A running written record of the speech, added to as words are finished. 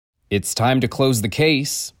It's time to close the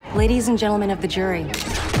case. Ladies and gentlemen of the jury,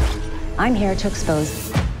 I'm here to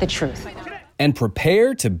expose the truth. And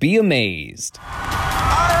prepare to be amazed.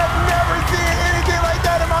 I have never seen anything like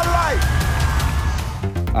that in my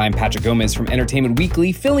life. I'm Patrick Gomez from Entertainment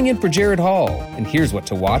Weekly, filling in for Jared Hall. And here's what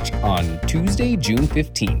to watch on Tuesday, June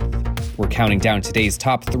 15th. We're counting down today's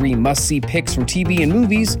top 3 must-see picks from TV and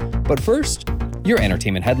movies. But first, your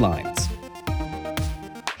entertainment headlines.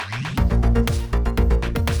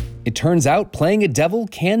 It turns out playing a devil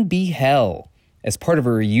can be hell. As part of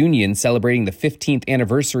a reunion celebrating the 15th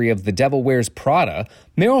anniversary of The Devil Wears Prada,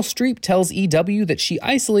 Meryl Streep tells EW that she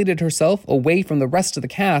isolated herself away from the rest of the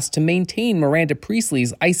cast to maintain Miranda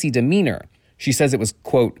Priestley's icy demeanor. She says it was,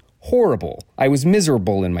 quote, horrible. I was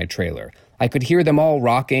miserable in my trailer. I could hear them all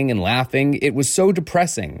rocking and laughing. It was so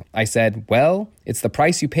depressing. I said, well, it's the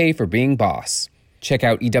price you pay for being boss. Check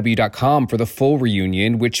out EW.com for the full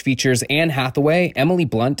reunion, which features Anne Hathaway, Emily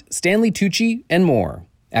Blunt, Stanley Tucci, and more.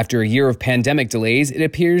 After a year of pandemic delays, it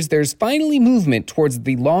appears there's finally movement towards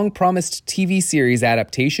the long-promised TV series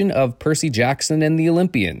adaptation of Percy Jackson and the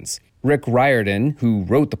Olympians. Rick Riordan, who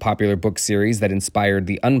wrote the popular book series that inspired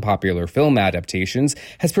the unpopular film adaptations,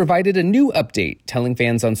 has provided a new update, telling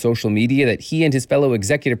fans on social media that he and his fellow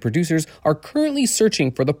executive producers are currently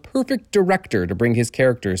searching for the perfect director to bring his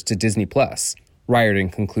characters to Disney+. Riordan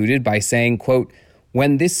concluded by saying, quote,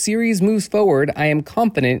 when this series moves forward, I am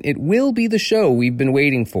confident it will be the show we've been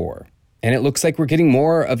waiting for. And it looks like we're getting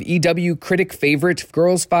more of EW critic favorite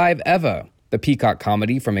Girls 5 Eva. The Peacock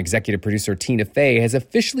comedy from executive producer Tina Fey has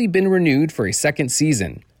officially been renewed for a second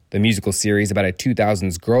season. The musical series about a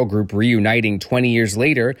 2000s girl group reuniting 20 years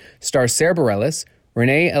later stars Sarah Bareilles,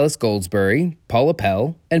 Renee Ellis Goldsberry, Paula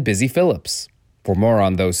Pell, and Busy Phillips. For more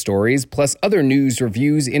on those stories, plus other news,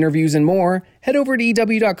 reviews, interviews, and more, head over to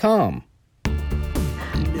EW.com.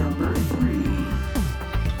 Number 3.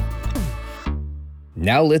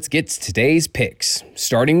 Now let's get to today's picks,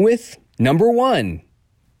 starting with number 1.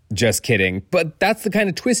 Just kidding, but that's the kind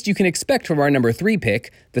of twist you can expect from our number 3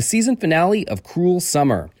 pick, the season finale of Cruel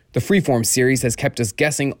Summer. The Freeform series has kept us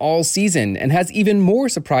guessing all season and has even more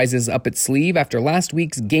surprises up its sleeve after last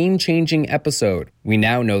week's game-changing episode. We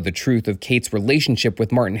now know the truth of Kate's relationship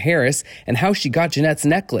with Martin Harris and how she got Jeanette's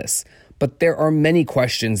necklace. But there are many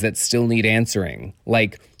questions that still need answering,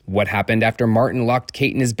 like what happened after Martin locked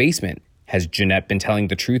Kate in his basement? Has Jeanette been telling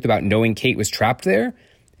the truth about knowing Kate was trapped there?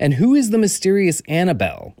 And who is the mysterious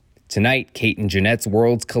Annabelle? Tonight, Kate and Jeanette's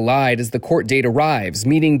worlds collide as the court date arrives,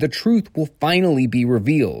 meaning the truth will finally be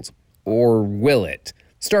revealed. Or will it?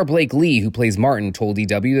 Star Blake Lee, who plays Martin, told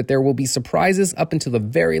EW that there will be surprises up until the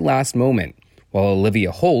very last moment, while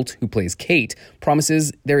Olivia Holt, who plays Kate,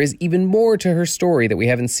 promises there is even more to her story that we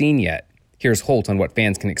haven't seen yet. Here's Holt on what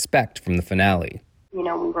fans can expect from the finale. You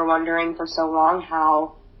know, we were wondering for so long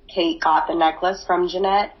how Kate got the necklace from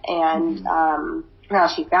Jeanette and how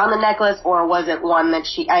she found the necklace, or was it one that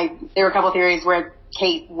there were a couple theories where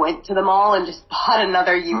Kate went to the mall and just bought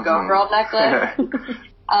another You Go Girl necklace,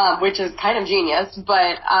 which is kind of genius,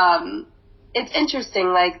 but it's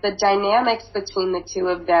interesting, like the dynamics between the two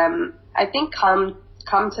of them, I think come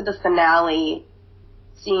to the finale,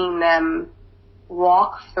 seeing them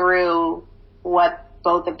walk through what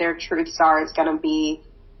both of their truths are is going to be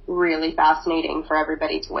really fascinating for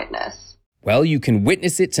everybody to witness. Well, you can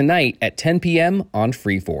witness it tonight at 10 p.m. on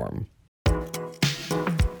Freeform.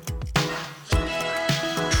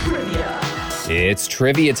 Trivia. It's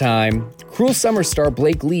trivia time. Cruel Summer star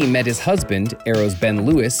Blake Lee met his husband, Arrow's Ben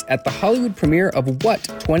Lewis, at the Hollywood premiere of what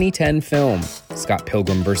 2010 film? Scott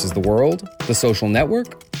Pilgrim vs. the World, The Social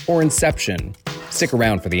Network, or Inception? Stick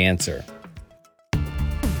around for the answer.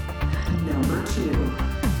 Number 2.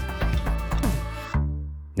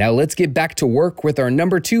 Now let's get back to work with our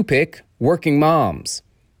number 2 pick, Working Moms.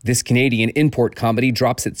 This Canadian import comedy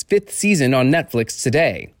drops its 5th season on Netflix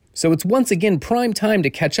today. So it's once again prime time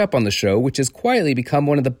to catch up on the show, which has quietly become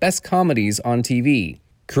one of the best comedies on TV.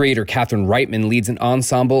 Creator Catherine Reitman leads an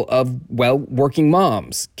ensemble of, working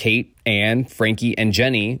moms. Kate, Anne, Frankie, and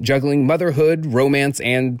Jenny, juggling motherhood, romance,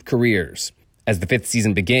 and careers. As the 5th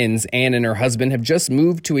season begins, Anne and her husband have just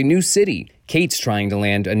moved to a new city. Kate's trying to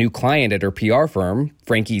land a new client at her PR firm.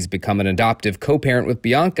 Frankie's become an adoptive co-parent with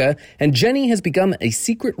Bianca, and Jenny has become a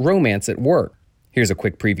secret romance at work. Here's a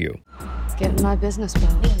quick preview. Let's get in my business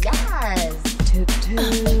boat. Yes. Toot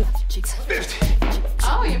toot. 50.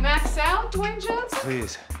 Oh, you maxed out, Dwayne Johnson?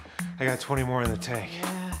 Please. I got 20 more in the tank.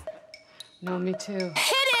 Yeah. No, me too. Hit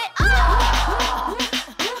it! Oh!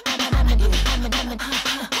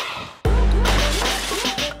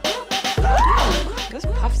 Those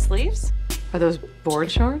puff sleeves? Are those board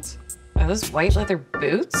shorts? Are those white leather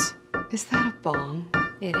boots? Is that a bong?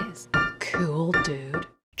 It is. Cool, dude.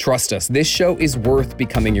 Trust us, this show is worth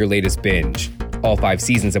becoming your latest binge. All 5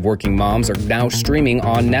 seasons of Working Moms are now streaming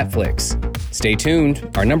on Netflix. Stay tuned.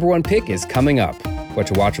 Our number 1 pick is coming up. What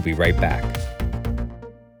to Watch will be right back.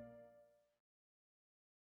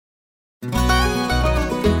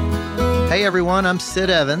 Hey everyone, I'm Sid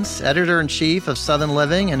Evans, editor-in-chief of Southern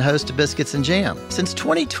Living and host of Biscuits and Jam. Since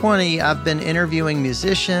 2020, I've been interviewing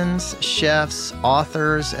musicians, chefs,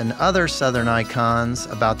 authors, and other Southern icons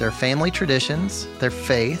about their family traditions, their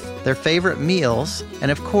faith, their favorite meals, and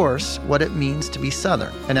of course, what it means to be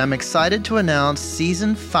Southern. And I'm excited to announce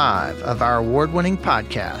Season 5 of our award-winning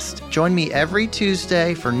podcast. Join me every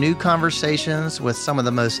Tuesday for new conversations with some of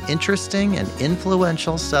the most interesting and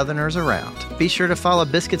influential Southerners around. Be sure to follow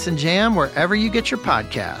Biscuits and Jam wherever you get your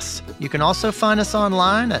podcasts. You can also find us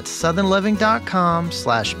online at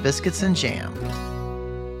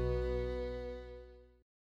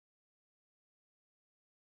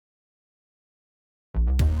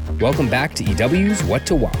Welcome back to EW's What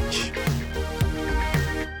to Watch.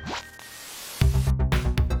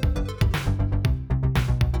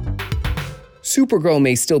 Supergirl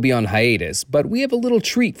may still be on hiatus, but we have a little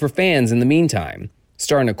treat for fans in the meantime.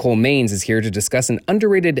 Star Nicole Maines is here to discuss an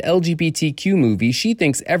underrated LGBTQ movie she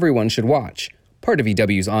thinks everyone should watch, part of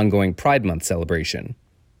EW's ongoing Pride Month celebration.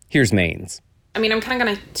 Here's Maines. I mean, I'm kind of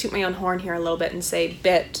going to toot my own horn here a little bit and say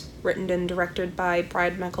Bit, written and directed by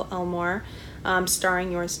Bride Michael Elmore,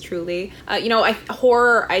 starring yours truly.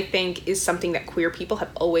 Horror, I think, is something that queer people have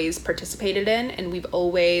always participated in and we've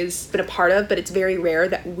always been a part of, but it's very rare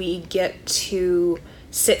that we get to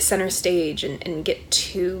sit center stage and get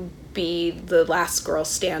to be the last girl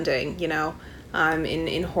standing,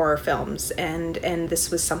 in horror films. And this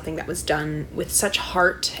was something that was done with such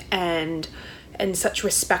heart and such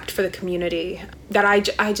respect for the community that I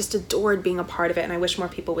just adored being a part of it, and I wish more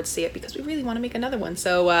people would see it because we really want to make another one.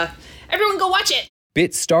 So everyone go watch it!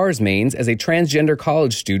 Bit stars Maines as a transgender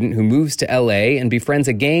college student who moves to LA and befriends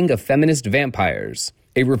a gang of feminist vampires.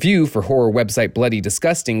 A review for horror website Bloody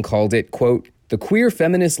Disgusting called it, quote, the queer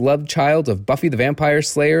feminist love child of Buffy the Vampire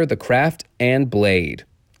Slayer, The Craft, and Blade.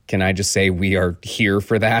 Can I just say we are here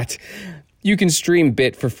for that? You can stream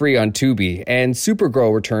Bit for free on Tubi, and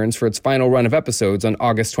Supergirl returns for its final run of episodes on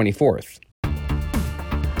August 24th.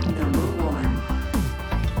 Number 1.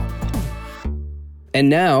 And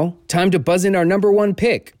now, time to buzz in our number 1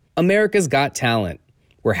 pick, America's Got Talent.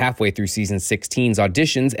 We're halfway through season 16's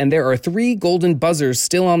auditions, and there are 3 golden buzzers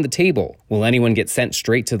still on the table. Will anyone get sent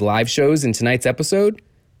straight to the live shows in tonight's episode?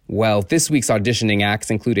 Well, this week's auditioning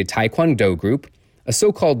acts include a Taekwondo group, a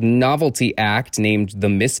so-called novelty act named The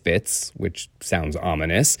Misfits, which sounds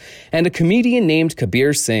ominous, and a comedian named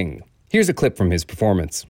Kabir Singh. Here's a clip from his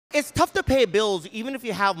performance. It's tough to pay bills even if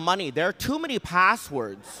you have money. There are too many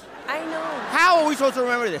passwords. I know. How are we supposed to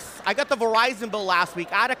remember this? I got the Verizon bill last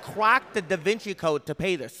week. I had to crack the Da Vinci Code to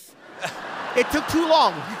pay this. It took too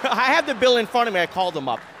long. I have the bill in front of me. I called them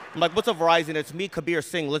up. I'm like, what's up, Verizon? It's me, Kabir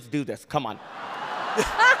Singh. Let's do this. Come on.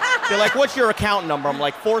 They're like, what's your account number? I'm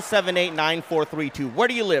like, 478-9432. Where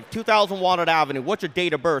do you live? 2000 Walnut Avenue. What's your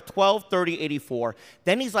date of birth? 12/30/84.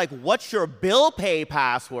 Then he's like, what's your bill pay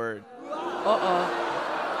password?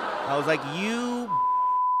 I was like, you...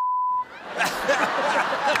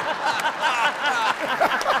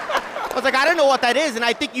 I was like, I don't know what that is, and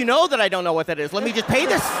I think you know that I don't know what that is. Let me just pay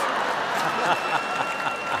this.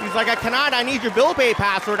 He's like, I cannot. I need your bill pay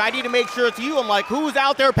password. I need to make sure it's you. I'm like, who's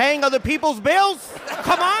out there paying other people's bills?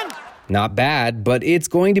 Come on. Not bad, but it's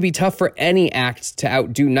going to be tough for any act to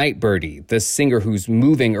outdo Nightbirdie, the singer whose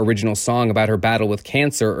moving original song about her battle with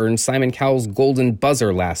cancer earned Simon Cowell's Golden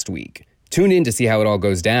Buzzer last week. Tune in to see how it all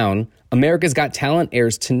goes down. America's Got Talent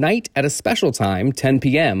airs tonight at a special time, 10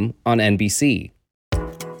 p.m. on NBC.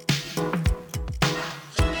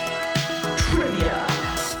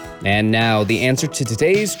 And now, the answer to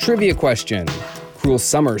today's trivia question. Cruel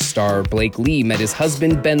Summer star Blake Lee met his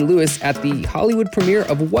husband Ben Lewis at the Hollywood premiere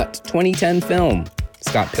of what 2010 film?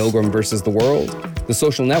 Scott Pilgrim vs. the World, The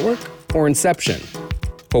Social Network, or Inception?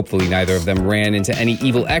 Hopefully neither of them ran into any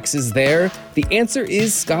evil exes there. The answer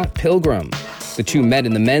is Scott Pilgrim. The two met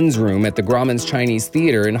in the men's room at the Grauman's Chinese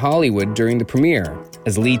Theater in Hollywood during the premiere.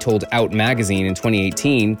 As Lee told Out magazine in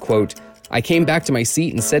 2018, quote, I came back to my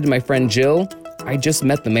seat and said to my friend Jill, I just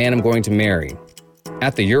met the man I'm going to marry.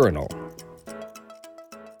 At the urinal.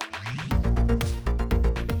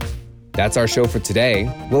 That's our show for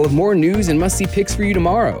today. We'll have more news and must-see picks for you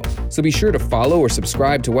tomorrow. So be sure to follow or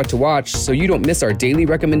subscribe to What to Watch so you don't miss our daily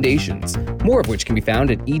recommendations, more of which can be found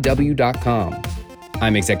at EW.com.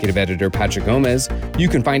 I'm Executive Editor Patrick Gomez. You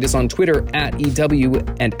can find us on Twitter at EW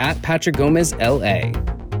and at Patrick Gomez LA.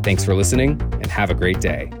 Thanks for listening, and have a great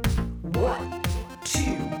day. What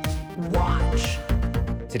to watch?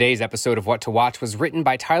 Today's episode of What to Watch was written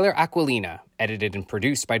by Tyler Aquilina, edited and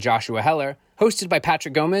produced by Joshua Heller, hosted by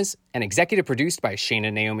Patrick Gomez, and executive produced by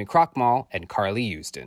Shayna Naomi Krochmal and Carly Houston.